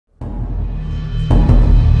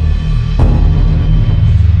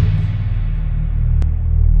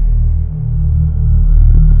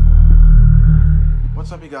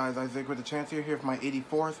guys, Isaac with the Chancellor here for my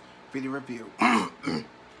 84th video review.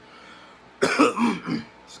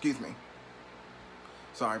 Excuse me.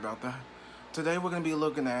 Sorry about that. Today we're going to be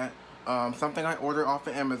looking at something I ordered off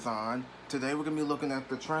of Amazon. Today we're going to be looking at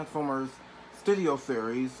the Transformers Studio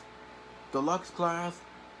Series Deluxe Class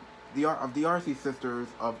of the Arcee sisters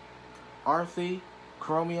of Arcee,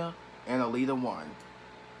 Chromia, and Elita 1.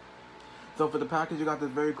 So for the package, you got this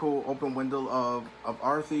very cool open window of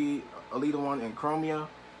Arcee, Elita 1, and Chromia,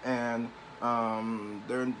 and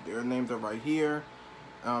their names are right here.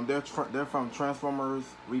 They're from Transformers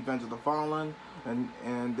Revenge of the Fallen,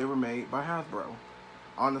 and they were made by Hasbro.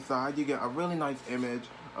 On the side, you get a really nice image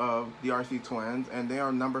of the Arcee twins, and they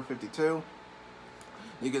are number 52.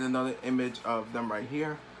 You get another image of them right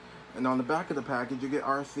here. And on the back of the package, you get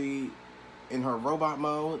Arcee in her robot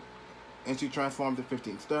mode, and she transforms in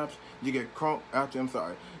 15 steps. You get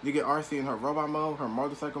You get Arcee in her robot mode, her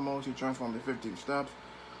motorcycle mode, she transforms in 15 steps.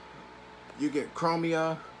 You get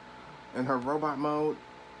Chromia in her robot mode,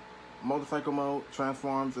 motorcycle mode,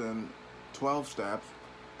 transforms in 12 steps.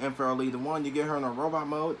 And for Elita 1, you get her in her robot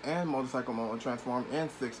mode and motorcycle mode and transform in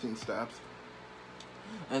 16 steps.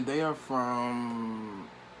 And they are from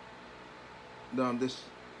they're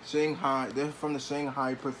from the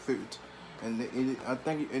Shanghai Pursuit. And I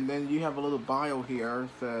think, and then you have a little bio here.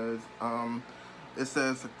 It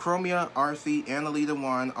says Chromia, Arcee, and Elita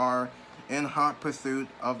 1 are in hot pursuit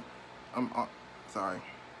of. Sorry.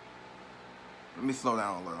 Let me slow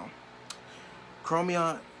down a little.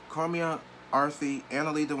 Chromia, Arcee, and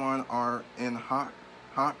Elita 1 are in hot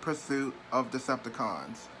pursuit of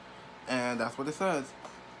Decepticons, and that's what it says.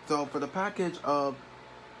 So for the package of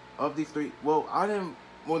these three, I didn't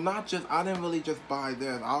really just buy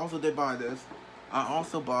this. I also did buy this. I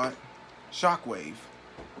also bought Shockwave.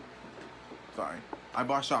 Sorry, I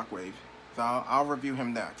bought Shockwave. So I'll review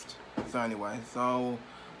him next. So anyway, so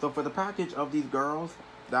for the package of these girls,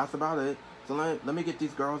 that's about it. So let me get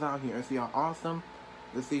these girls out here and see how awesome.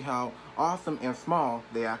 Let's see how awesome and small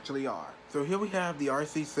they actually are. So here we have the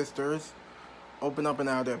Arcee sisters open up and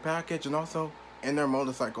out of their package, and also in their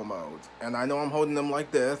motorcycle modes. And I know I'm holding them like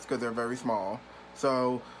this because they're very small.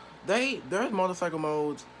 So their motorcycle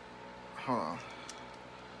modes. Hold on.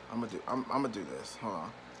 I'm gonna do this. Hold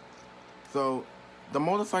on. So the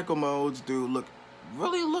motorcycle modes they look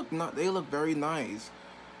very nice,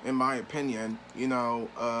 in my opinion. You know,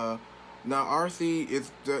 now Arcee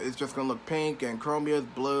is just gonna look pink, and Chromia is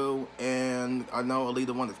blue, and I know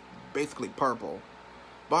Elita 1 is basically purple.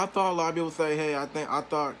 But I thought a lot of people say, hey, I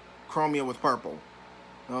thought Chromia was purple.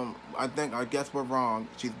 I guess we're wrong.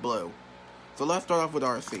 She's blue. So let's start off with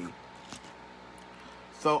Arcee.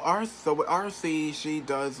 So with Arcee, she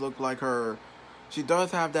does look like her. She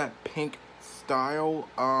does have that pink style.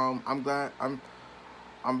 I'm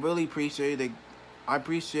really appreciating. I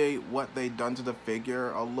appreciate what they done to the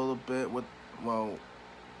figure a little bit with.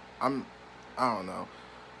 I don't know.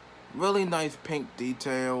 Really nice pink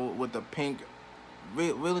detail with the pink.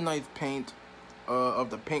 Really nice paint of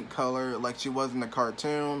the pink color, like she was in the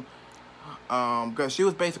cartoon. Because she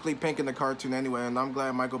was basically pink in the cartoon anyway, and I'm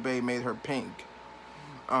glad Michael Bay made her pink.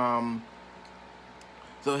 So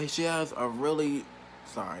she has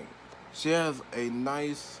she has a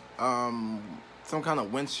nice, some kind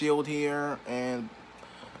of windshield here, and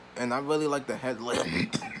I really like the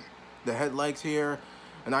the headlights here.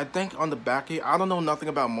 And I think on the back here, I don't know nothing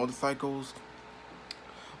about motorcycles,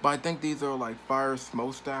 but I think these are like fire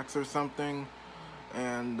smokestacks or something.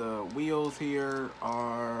 And the wheels here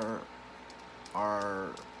are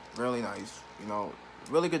really nice. You know,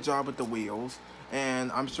 really good job with the wheels.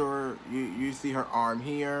 And I'm sure you see her arm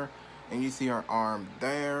here, and you see her arm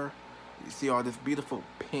there. You see all this beautiful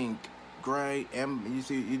pink, gray, and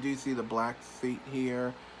you do see the black seat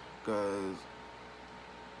here, because,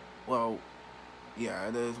 yeah,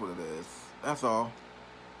 it is what it is. That's all.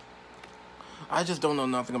 I just don't know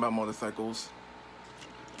nothing about motorcycles.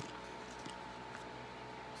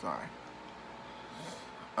 Sorry.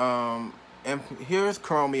 And here's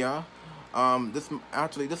Chromia. This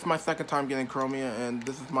is my second time getting Chromia, and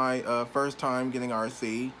this is my first time getting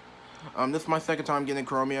Arcee. This is my second time getting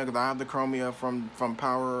Chromia because I have the Chromia from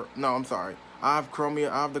Power. No, I'm sorry. I have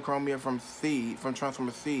the Chromia from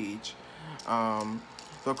Transformers Siege.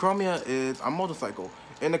 So Chromia is a motorcycle.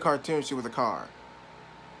 In the cartoon, she was a car,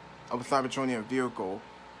 a Cybertronian vehicle.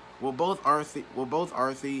 Well, both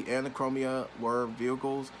Arcee and the Chromia were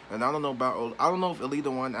vehicles, and I don't know if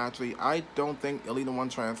Elita 1 actually. I don't think Elita 1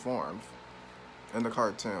 transforms in the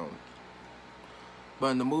cartoon,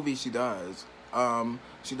 but in the movie she does.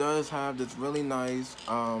 She does have this really nice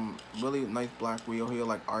black wheel here,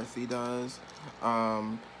 like Arcee does.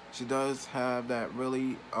 She does have that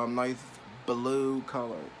really nice blue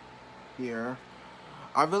color here.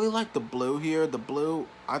 I really like the blue here. The blue,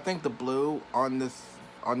 I think the blue on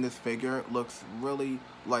this figure looks really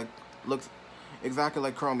like looks exactly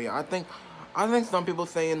like Chromia. I think some people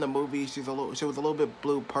say in the movie she was a little bit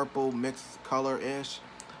blue purple mixed color ish,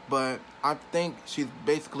 but I think she's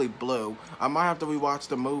basically blue. I might have to rewatch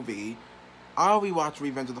the movie. I'll rewatch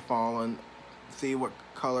Revenge of the Fallen, see what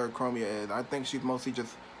color Chromia is. I think she's mostly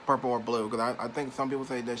just purple or blue, because I think some people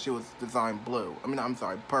say that she was designed blue. I mean, I'm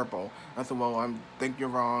sorry, purple. I said, well, I think you're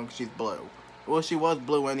wrong. She's blue. Well, she was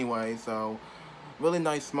blue anyway, so really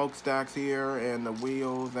nice smokestacks here, and the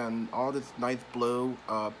wheels, and all this nice blue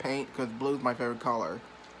paint, because blue is my favorite color,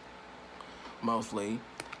 mostly.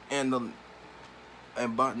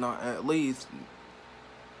 But not at least,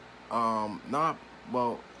 not,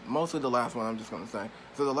 well, mostly the last one, I'm just going to say.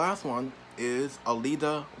 So the last one is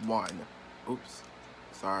Elita 1. Oops.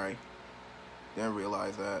 Sorry. Didn't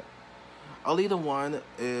realize that. Elita 1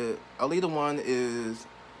 is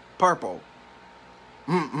purple.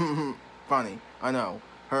 Funny. I know.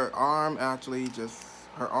 Her arm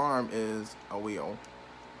is a wheel.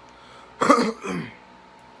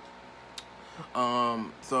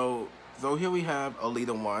 So here we have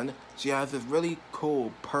Elita 1. She has this really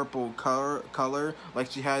cool purple color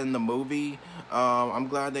like she had in the movie. I'm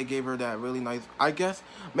glad they gave her that really nice. I guess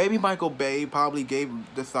maybe Michael Bay probably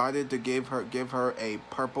decided to give her a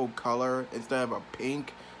purple color instead of a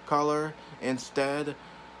pink color instead.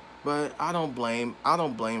 But I don't blame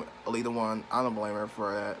Elita 1. I don't blame her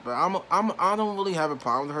for that. But I don't really have a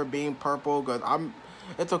problem with her being purple, because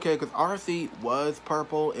it's okay, because Arcee was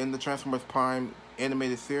purple in the Transformers Prime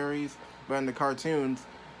animated series, but in the cartoons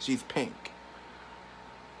she's pink.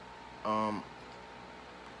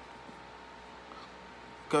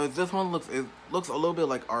 Because this one looks a little bit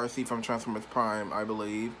like Arcee from Transformers Prime, I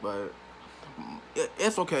believe, but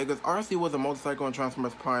it's okay, because Arcee was a motorcycle in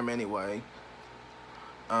Transformers Prime anyway.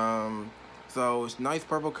 So it's nice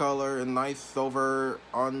purple color and nice silver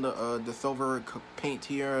on the silver paint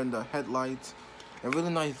here, and the headlights, and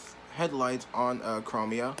really nice headlights on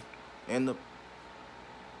Chromia, and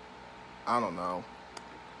I don't know.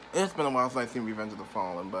 It's been a while since I've seen Revenge of the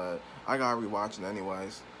Fallen, but I gotta rewatch it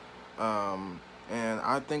anyways. And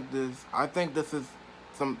I think this is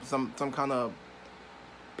some kind of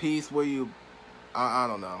piece where you, I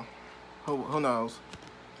don't know. Who knows?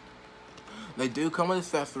 They do come with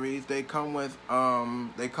accessories. They come with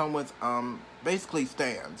basically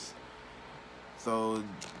stands. So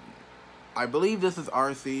I believe this is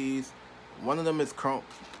Arcee's. One of them is Chrome.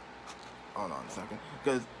 Hold on a second,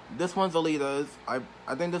 because this one's Elita's. I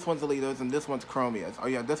think this one's Elita's, and this one's Chromia's. Oh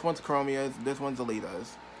yeah, this one's Chromia's. This one's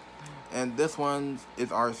Elita's, and this one is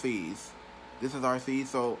Arcee's. This is Arcee.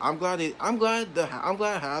 So I'm glad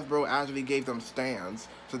Hasbro actually gave them stands,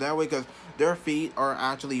 so that way, because their feet are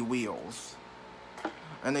actually wheels.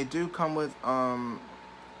 And they do come with, so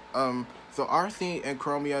Arcee and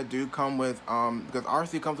Chromia do come with, because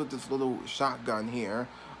Arcee comes with this little shotgun here.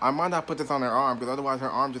 I might not put this on her arm, because otherwise her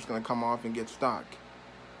arm's just going to come off and get stuck.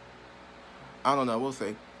 I don't know, we'll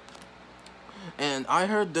see. And I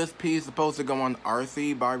heard this piece is supposed to go on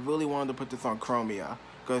Arcee, but I really wanted to put this on Chromia,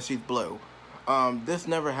 because she's blue. This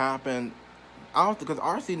never happened, because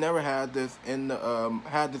Arcee never had this in the,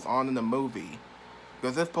 on in the movie.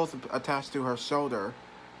 Because it's supposed to attach to her shoulder.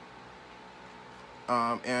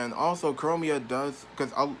 And also Chromia does,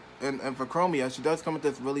 and for Chromia, she does come with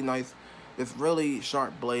this really nice, this really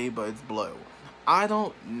sharp blade, but it's blue. I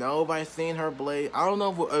don't know if I've seen her blade. I don't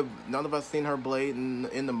know if none of us seen her blade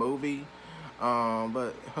in the movie.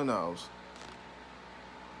 But who knows?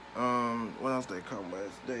 What else they come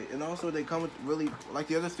with? They come with really, like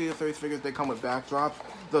the other Studio Series figures, they come with backdrops.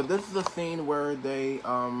 So this is a scene where they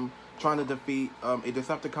trying to defeat a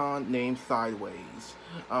Decepticon named Sideways.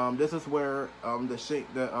 This is where the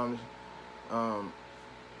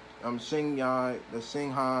Shanghai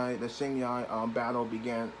battle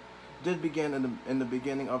began. Did begin in the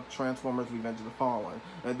beginning of Transformers: Revenge of the Fallen,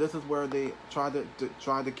 and this is where they tried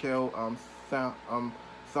to kill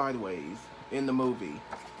Sideways in the movie.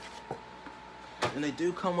 And they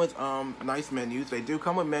do come with nice menus. They do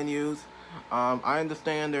come with menus. I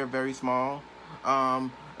understand they're very small.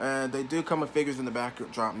 And they do come with figures in the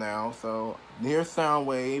backdrop now. So here's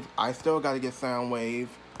Soundwave. I still got to get Soundwave.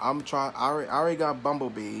 I already got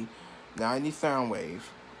Bumblebee. Now I need Soundwave.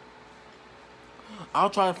 I'll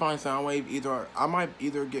try to find Soundwave. I might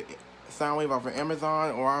either get Soundwave off of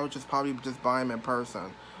Amazon, or I'll probably just buy them in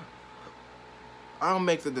person. I'll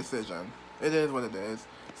make the decision. It is what it is.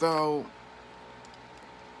 So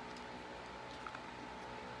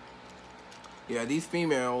Yeah, these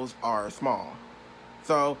females are small.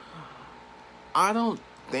 So I don't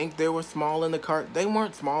think they were small in the cart. They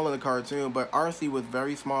weren't small in the cartoon, but Arcee was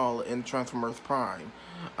very small in Transformers Prime.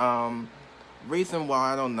 Um, Reason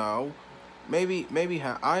why I don't know. Maybe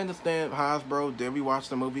I understand Hasbro did rewatch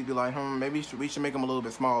the movie, be like, maybe we should make them a little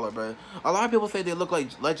bit smaller. But a lot of people say they look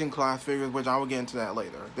like Legend class figures, which I will get into that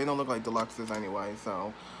later. They don't look like deluxes anyway.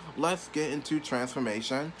 So let's get into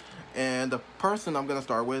transformation. And the person I'm gonna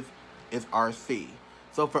start with is Arcee.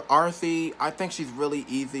 So for Arcee, I think she's really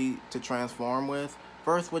easy to transform with.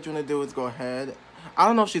 First, what you want to do is go ahead. I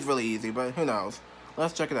don't know if she's really easy, but who knows.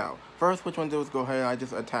 Let's check it out. First, what you want to do is go ahead. I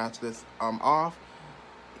just attach this off.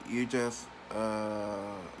 You just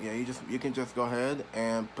yeah, you can just go ahead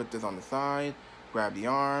and put this on the side. Grab the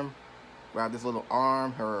arm. Grab this little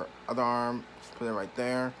arm. Her other arm. Just put it right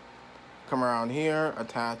there. Come around here.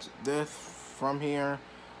 Attach this from here.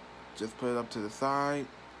 Just put it up to the side.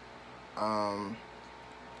 And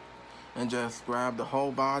just grab the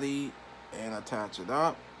whole body and attach it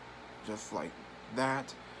up just like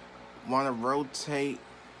that. Want to rotate,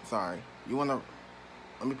 sorry, you want to,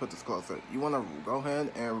 let me put this closer. You want to go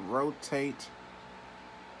ahead and rotate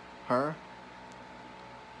her,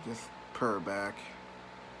 just put her back.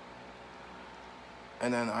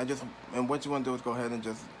 And then and what you want to do is go ahead and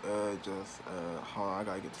just hold on, I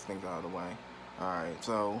gotta get these things out of the way. Alright,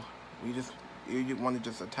 so you want to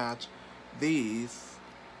just attach these.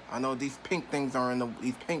 I know these pink things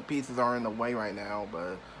these pink pieces are in the way right now,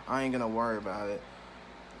 but I ain't gonna worry about it.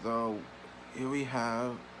 So here we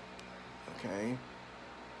have, okay.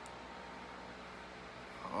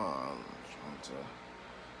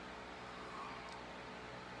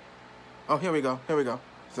 Oh, here we go.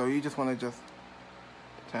 So you just want to just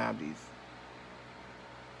tab these.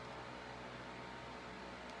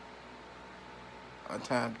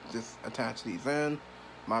 Just attach these in.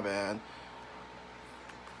 My bad.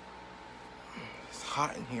 It's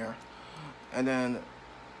hot in here. And then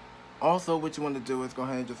also what you want to do is go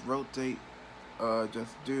ahead and just rotate,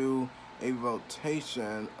 just do a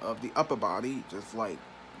rotation of the upper body, just like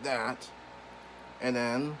that. And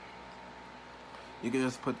then you can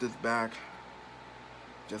just put this back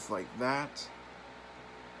just like that.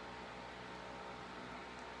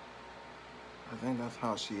 I think that's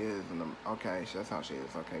how she is in the, okay, that's how she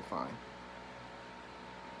is. Okay, fine.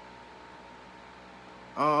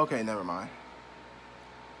 Oh, okay, never mind.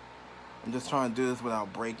 I'm just trying to do this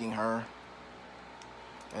without breaking her.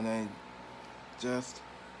 And then just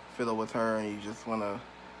fiddle with her, and you just want to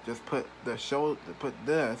just put the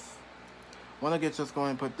this. Just go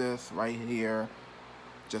ahead and put this right here,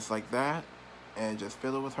 just like that, and just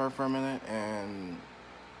fiddle with her for a minute, and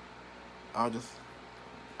I'll just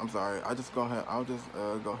go ahead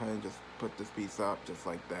and just put this piece up just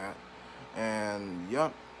like that. And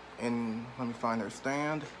yep, and let me find her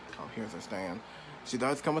stand. Oh, here's her stand. She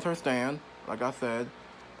does come with her stand, like I said,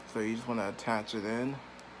 so you just want to attach it in.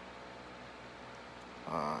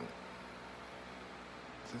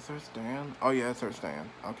 Is this her stand? Oh yeah, it's her stand.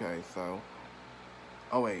 Okay, so,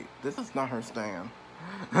 oh wait, this is not her stand.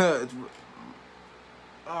 It's,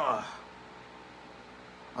 I'll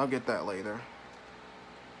get that later.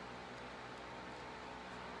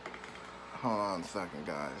 Hold on a second,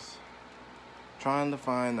 guys. Trying to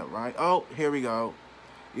find the right, oh, here we go.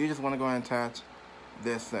 You just want to go ahead and attach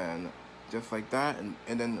this in, just like that, and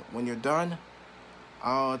then when you're done,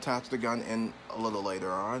 I'll attach the gun in a little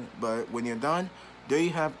later on, but when you're done, there you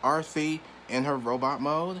have Arcee in her robot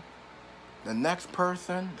mode. The next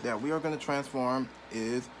person that we are going to transform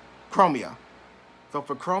is Chromia. So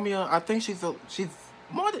for Chromia, I think she's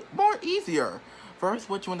more easier. First,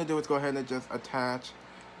 what you want to do is go ahead and just attach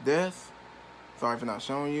this. Sorry for not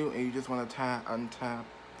showing you, and you just want to untap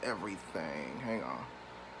everything. Hang on.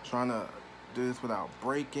 Trying to do this without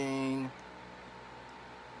breaking.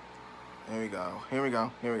 Here we go.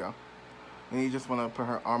 And you just want to put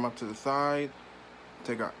her arm up to the side.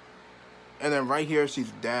 Take her. And then right here,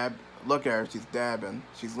 look at her, she's dabbing.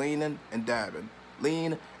 She's leaning and dabbing.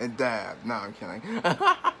 Lean and dab. No, I'm kidding.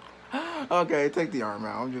 Okay, take the arm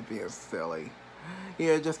out. I'm just being silly.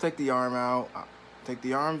 Yeah, just take the arm out. Take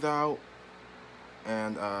the arms out.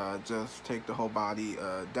 And just take the whole body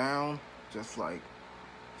down. Just like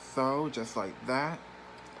so. Just like that.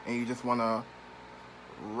 And you just want to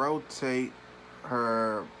rotate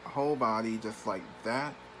her whole body just like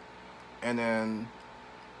that. And then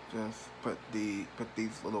just put these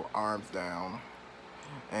little arms down,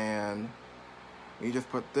 and you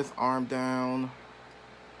just put this arm down,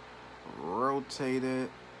 rotate it,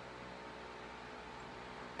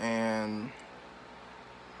 and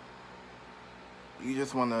you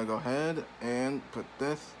just want to go ahead and put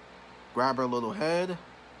this grab her little head,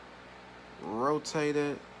 rotate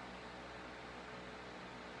it,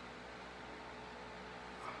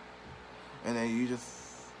 and then you just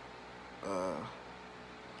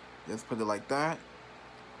put it like that.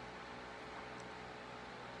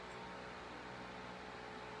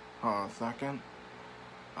 Hold on a second.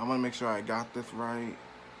 I want to make sure I got this right.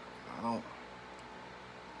 I don't.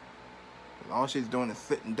 All she's doing is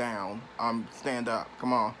sitting down. Stand up.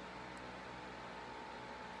 Come on.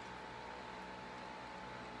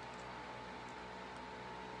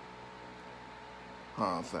 Hold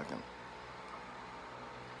on a second.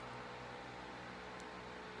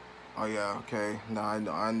 Oh yeah, okay. Now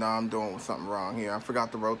I know I'm doing something wrong here. I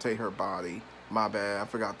forgot to rotate her body. My bad. I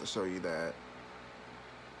forgot to show you that.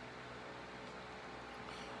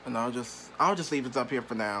 And I'll just leave it up here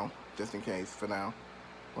for now, just in case. For now.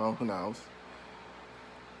 Well, who knows?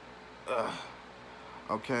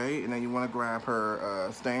 Okay, and then you want to grab her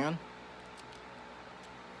stand,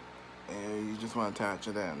 and you just want to attach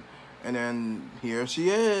it in. And then here she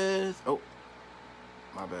is. Oh,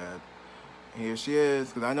 my bad. Here she is,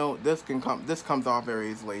 because I know this comes off very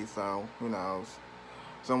easily, so who knows.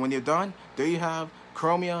 So when you're done, there you have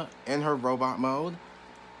Chromia in her robot mode.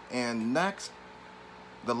 And next,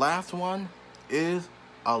 the last one is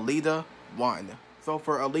Elita 1. So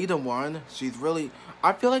for Elita 1, she's really,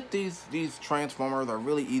 I feel like these transformers are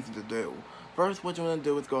really easy to do. First, what you want to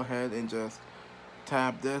do is go ahead and just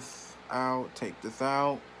tab this out, take this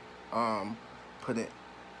out, put it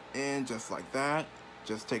in just like that.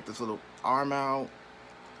 Just take this little arm out,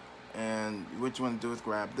 and what you want to do is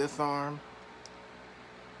grab this arm,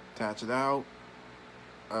 attach it out,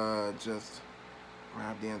 just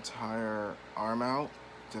grab the entire arm out,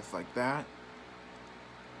 just like that.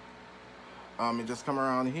 And just come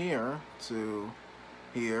around here to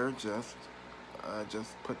here, just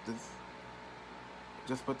put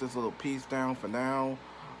this little piece down for now,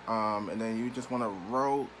 and then you just want to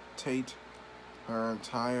rotate her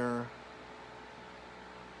entire.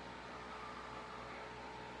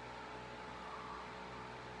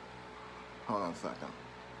 Hold on a second.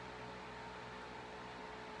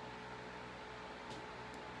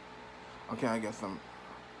 Okay, I guess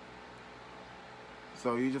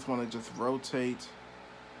so you just want to just rotate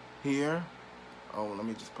here. Oh, let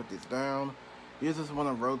me just put this down. You just want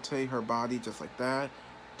to rotate her body just like that.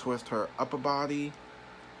 Twist her upper body.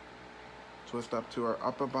 Twist up to her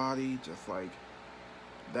upper body just like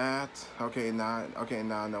that. Okay, now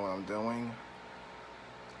I know what I'm doing.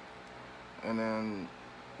 And then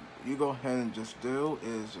you go ahead and just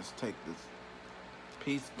take this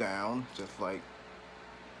piece down just like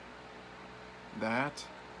that.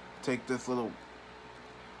 Take this little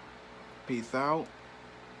piece out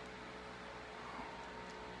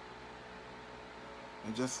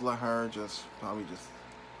and just let her probably just.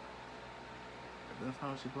 Is this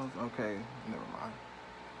how she goes? Okay, never mind.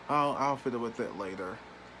 I'll fiddle with it later.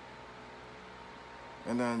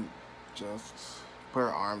 And then just put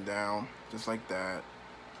her arm down just like that.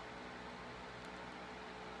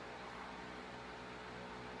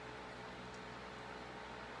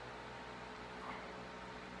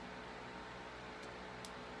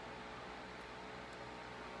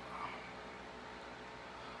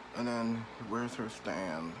 And then, where's her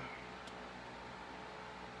stand?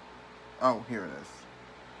 Oh, here it is.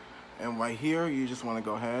 And right here, you just want to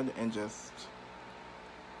go ahead and just...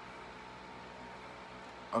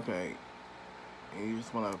 Okay. And you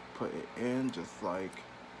just want to put it in just like...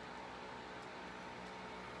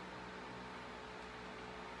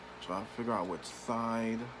 Try to figure out which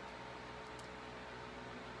side...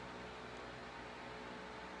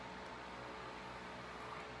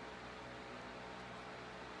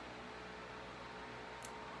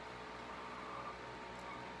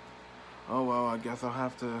 Oh, well, I guess I'll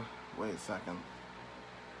have to wait a second.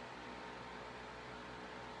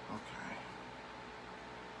 Okay.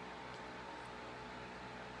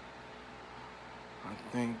 I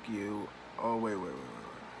think you... Oh, wait.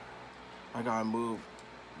 I gotta move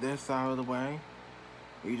this out of the way.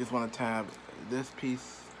 You just want to tab this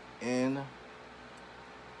piece in.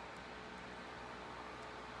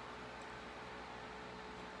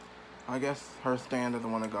 I guess her stand doesn't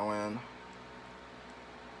want to go in.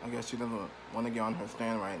 I guess she doesn't want to get on her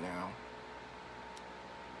stand right now.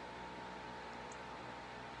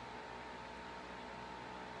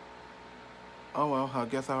 Oh well, I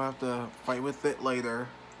guess I'll have to fight with it later.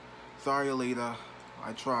 Sorry, Elita.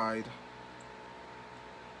 I tried.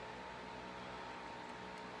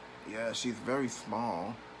 Yeah, she's very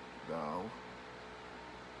small, though.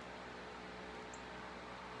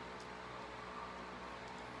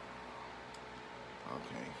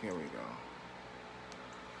 Okay, here we go.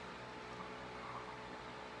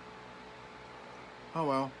 Oh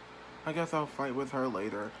well. I guess I'll fight with her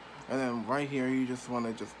later. And then right here, you just want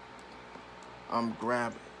to just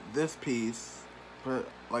grab this piece, put it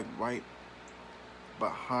like right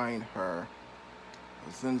behind her.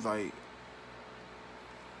 It seems like,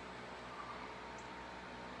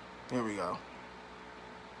 here we go.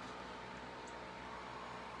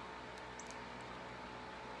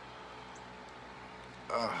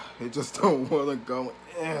 It just don't want to go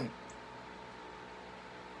in.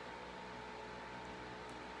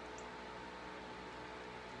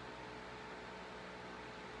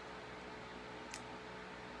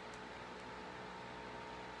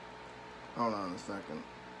 Hold on a second.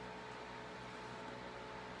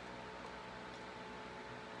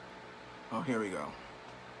 Oh, here we go.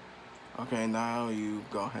 Okay, now you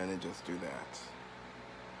go ahead and just do that.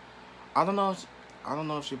 I don't know if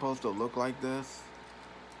she's supposed to look like this,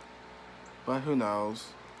 but who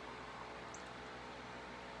knows.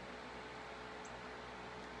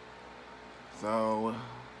 So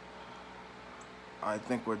I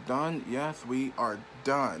think we're done. Yes, we are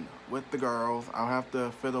done with the girls. I'll have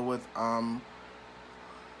to fiddle with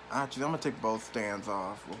actually I'm gonna take both stands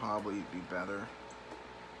off. Will probably be better.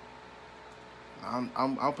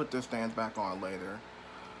 I'll put the stands back on later.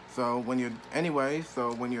 So when you're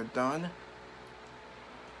done,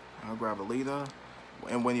 I'll grab Elita,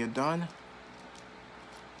 and when you're done,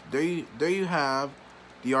 there you have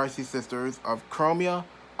the Arcee sisters of Chromia,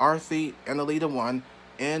 Arcee, and Elita 1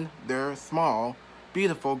 in their small,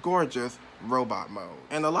 beautiful, gorgeous robot mode.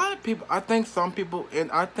 And a lot of people, I think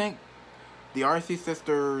the Arcee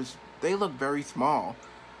sisters, they look very small.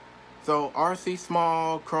 So Arcee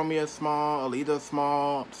small, Chromia small, Elita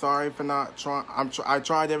small. Sorry for not trying. I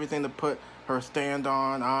tried everything to put her stand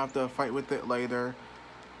on. I'll have to fight with it later.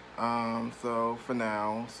 So for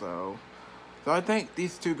now, so I think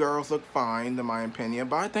these two girls look fine in my opinion,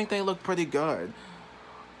 but I think they look pretty good.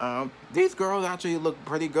 These girls actually look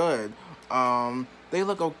pretty good. They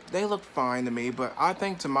look fine to me, but I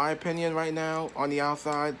think, to my opinion right now, on the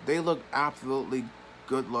outside, they look absolutely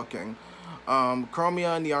good looking.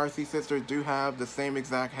 Chromia and the Arcee sisters do have the same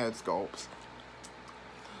exact head sculpts.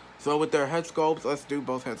 So with their head sculpts, let's do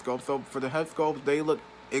both head sculpts. So for the head sculpts, they look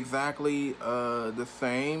exactly the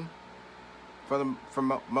same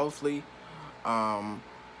mostly.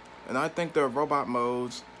 And I think their robot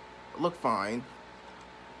modes look fine.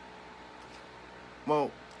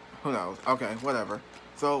 Well, who knows? Okay, whatever.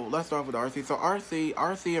 So let's start with Arcee. So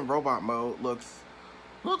Arcee in robot mode looks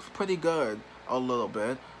pretty good a little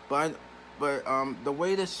bit, but the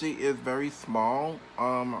way that she is very small,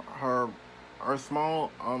 her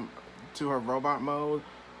small to her robot mode,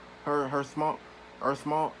 her small,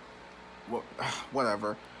 well,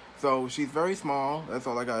 whatever. So she's very small. That's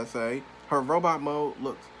all I gotta say. Her robot mode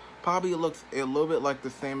probably looks a little bit like the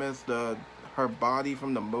same as her body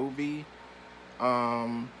from the movie.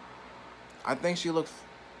 I think she looks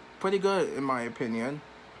pretty good in my opinion.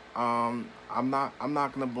 I'm not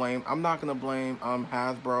gonna blame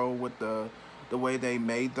Hasbro with the way they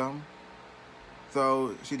made them.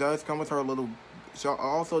 So she does come with her little.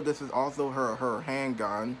 This is also her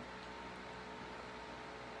handgun.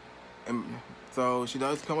 And so she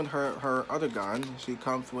does come with her other gun. She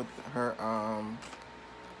comes with her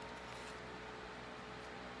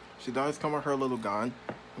She does come with her little gun.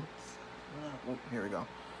 Oops. Oh, here we go.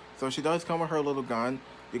 So she does come with her little gun.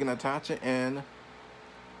 You can attach it in.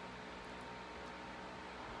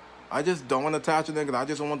 I just don't want to attach it in because I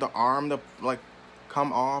just don't want the arm to like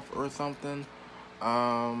come off or something.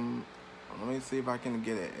 Let me see if I can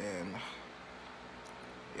get it in.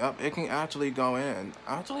 Yep, it can actually go in.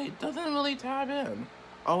 Actually, it doesn't really tab in.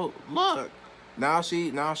 Oh, look. Now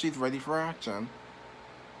she's ready for action.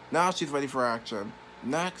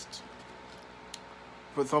 Next.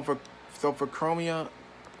 So for Chromia,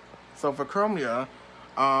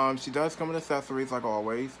 she does come with accessories like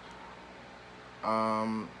always.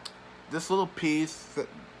 This little piece,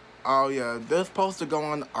 oh yeah, this is supposed to go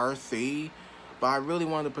on Arcee, but I really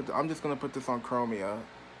wanted to I'm just gonna put this on Chromia.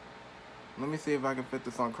 Let me see if I can fit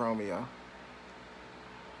this on Chromia.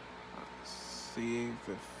 Let's see if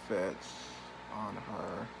it fits on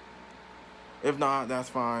her. If not, that's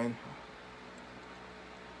fine.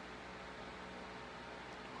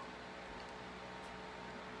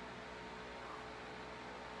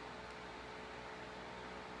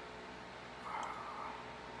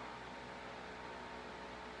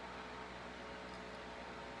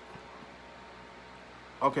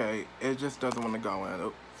 Okay, it just doesn't want to go in.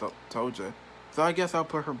 Oh, so told you. So I guess I'll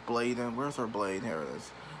put her blade in. Where's her blade? Here it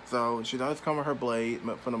is. So she does come with her blade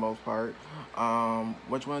for the most part.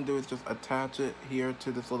 What you want to do is just attach it here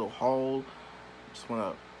to this little hole. Just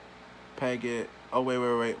want to peg it Oh,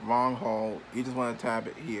 wait. Wrong hole. You just want to tap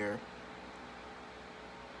it here.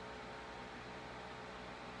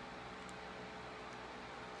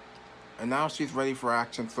 And now she's ready for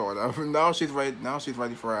action, sort of. Now she's ready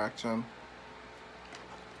for action.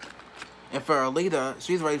 And for Elita,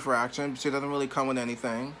 she's ready for action. She doesn't really come with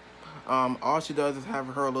anything. All she does is have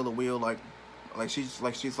her little wheel, she's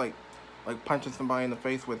punching somebody in the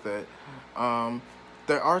face with it.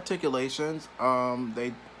 Their articulations,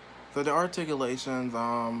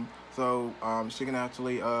 she can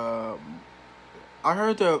actually, I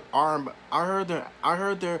heard their arm,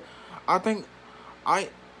 I think,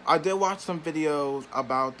 I did watch some videos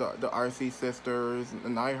about the Arcee sisters,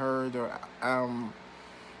 and I heard their,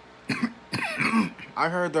 I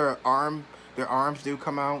heard their arms do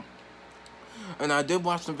come out. And I did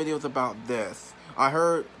watch some videos about this. I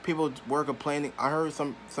heard people were complaining. I heard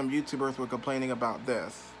some YouTubers were complaining about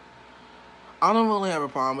this. I don't really have a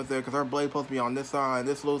problem with it because her blade supposed to be on this side.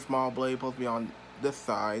 This little small blade supposed to be on this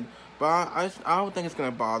side. But I don't think it's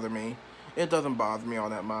gonna bother me. It doesn't bother me all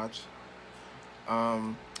that much. But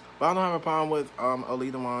I don't have a problem with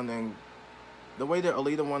Elita 1 and the way that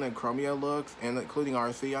Elita 1 and Chromia looks, and including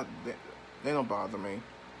Arcee. They don't bother me.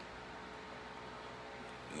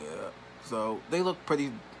 Yeah. So they look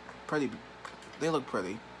pretty. They look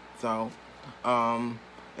pretty. So, and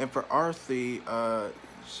for Arcee,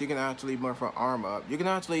 she can actually move her arm up. You can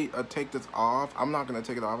actually take this off. I'm not gonna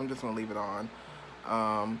take it off. I'm just gonna leave it on.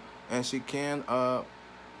 And she can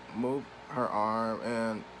move her arm,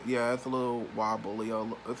 and yeah, it's a little wobbly.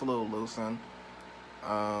 It's a little loosened.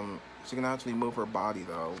 She can actually move her body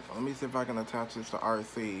though. Let me see if I can attach this to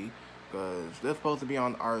Arcee, because this is supposed to be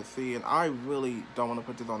on Arcee, and I really don't want to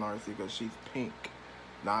put this on Arcee because she's pink,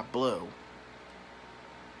 not blue.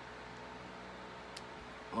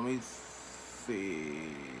 Let me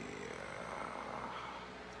see.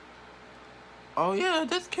 Oh yeah,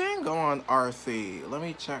 this can go on Arcee. Let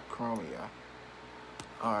me check Chromia.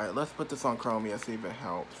 Alright, let's put this on Chromia, see if it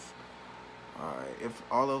helps. Alright, if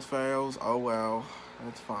all those fails, oh well,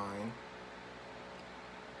 that's fine.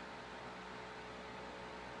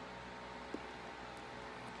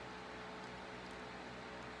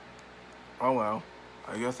 Oh well,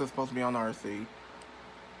 I guess it's supposed to be on Arcee.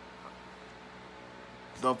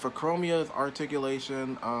 So for Chromia's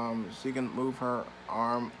articulation, she can move her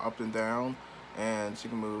arm up and down, and she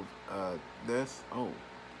can move this. Oh,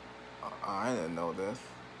 I didn't know this,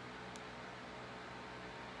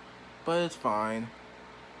 but it's fine.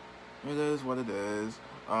 It is what it is.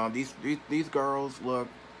 These girls look.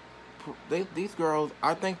 These girls,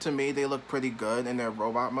 I think to me they look pretty good in their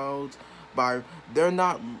robot modes. But they're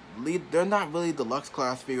not really deluxe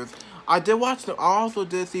class figures. I did watch them. I also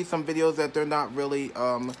did see some videos that they're not really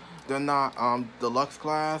deluxe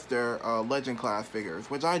class. They're legend class figures,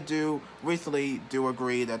 which I do recently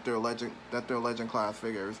agree that they're legend class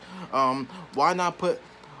figures. Why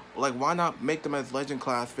not make them as legend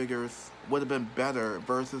class figures? Would have been better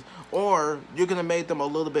versus, or you're gonna make them a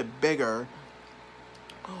little bit bigger.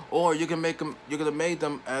 Or you can make them. You could have made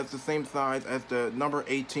them as the same size as the number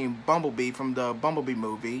 18 Bumblebee from the Bumblebee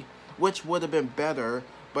movie, which would have been better.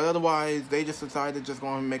 But otherwise, they just decided just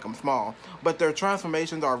going to make them small. But their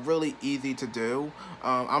transformations are really easy to do.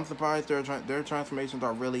 I'm surprised their transformations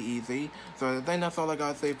are really easy. So I think that's all I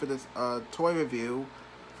gotta say for this toy review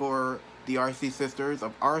for the Arcee sisters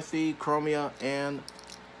of Arcee, Chromia, and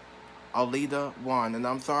Elita 1, and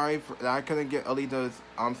I'm sorry that I couldn't get Elita's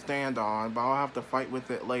stand on, but I'll have to fight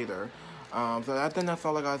with it later. So I think that's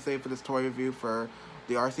all I gotta say for this toy review for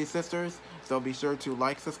the Arcee sisters. So be sure to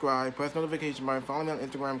like, subscribe, press notification button, follow me on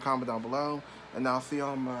Instagram, comment down below, and I'll see y'all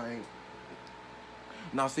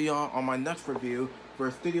on my next review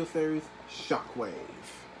for Studio Series Shockwave.